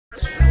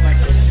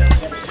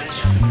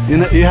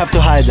You have to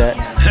hide that.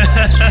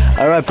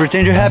 Alright,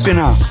 pretend you're happy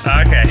now.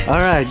 Okay.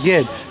 Alright,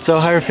 good. So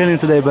how are you feeling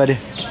today, buddy?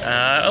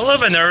 A little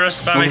bit nervous,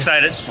 but I'm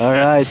excited.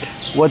 Alright.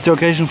 What's the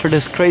occasion for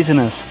this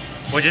craziness?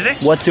 What'd you say?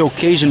 What's the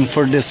occasion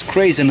for this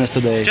craziness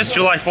today? Just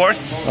July 4th.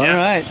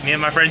 Alright. Me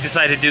and my friend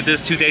decided to do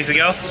this 2 days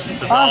ago. So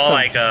it's Awesome. all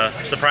like a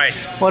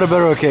surprise. What a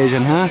better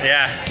occasion, huh?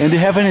 Yeah. And do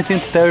you have anything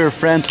to tell your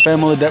friends,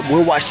 family that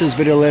will watch this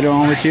video later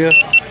on with you?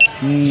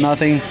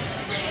 Nothing?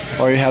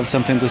 Or you have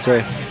something to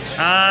say?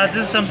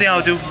 This is something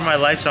I'll do for my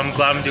life, so I'm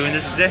glad I'm doing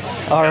this today.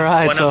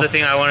 Alright. One of the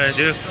things I want to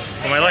do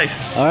for my life.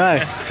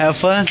 Alright, have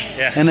fun.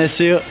 Yeah. And I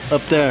see you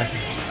up there.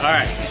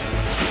 Alright.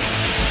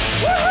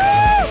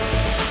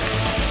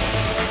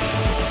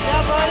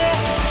 Yeah, buddy.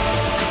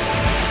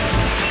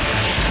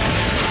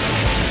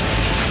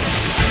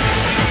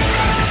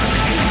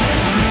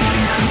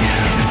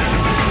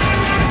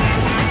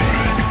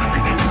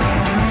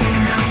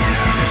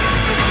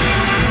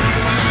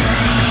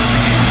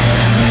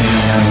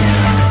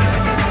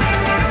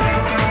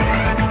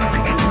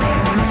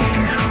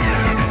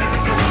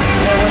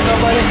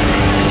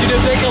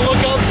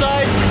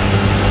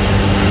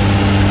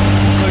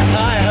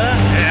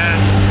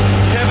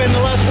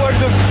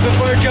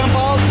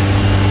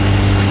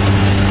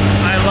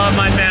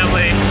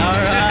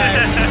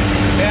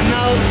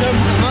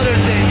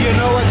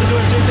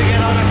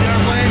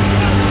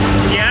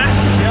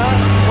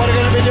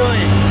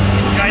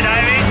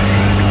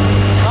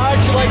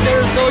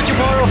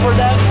 For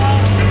that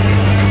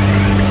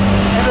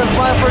and a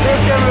smile for this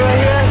camera right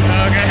here.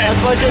 Okay. As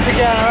much as you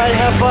can, alright?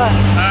 Have fun.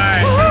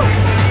 Alright.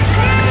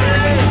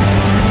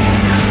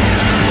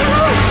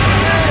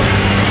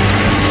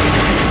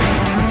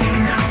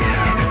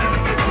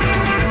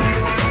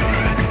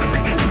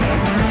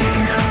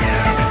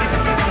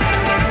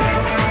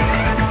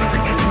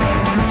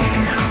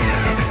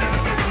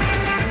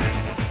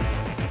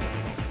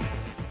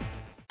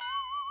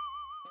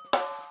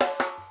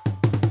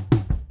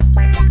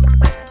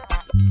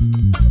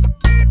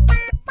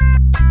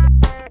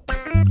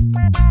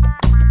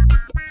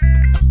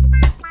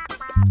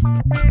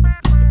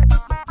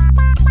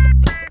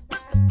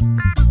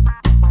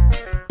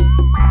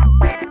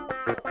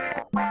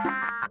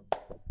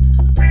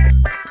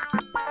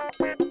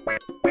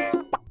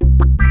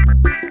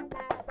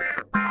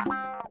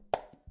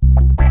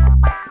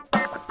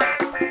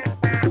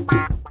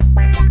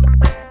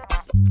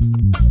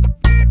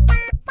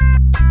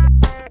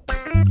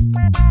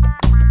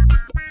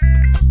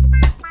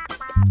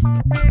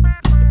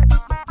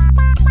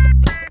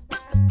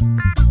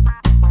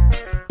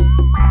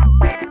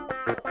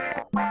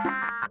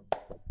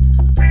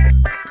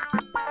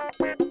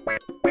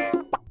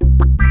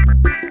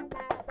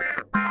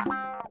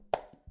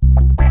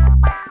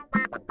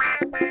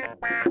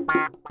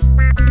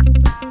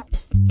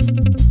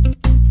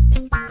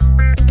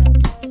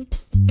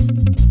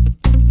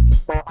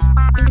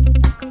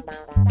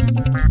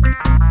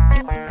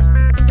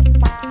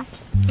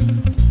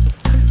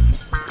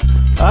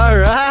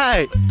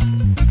 Alright!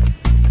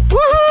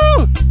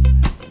 Woohoo!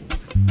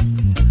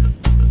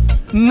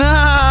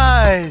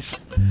 Nice!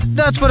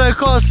 That's what I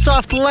call a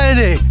soft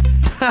landing!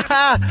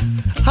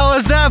 How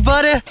was that,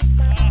 buddy?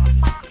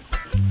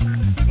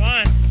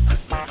 Fun.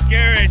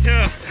 Scary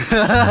too.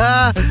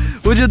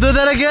 Would you do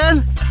that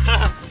again?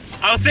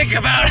 I'll think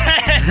about it.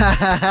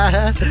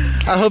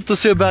 I hope to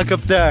see you back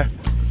up there.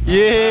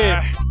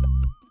 Yeah!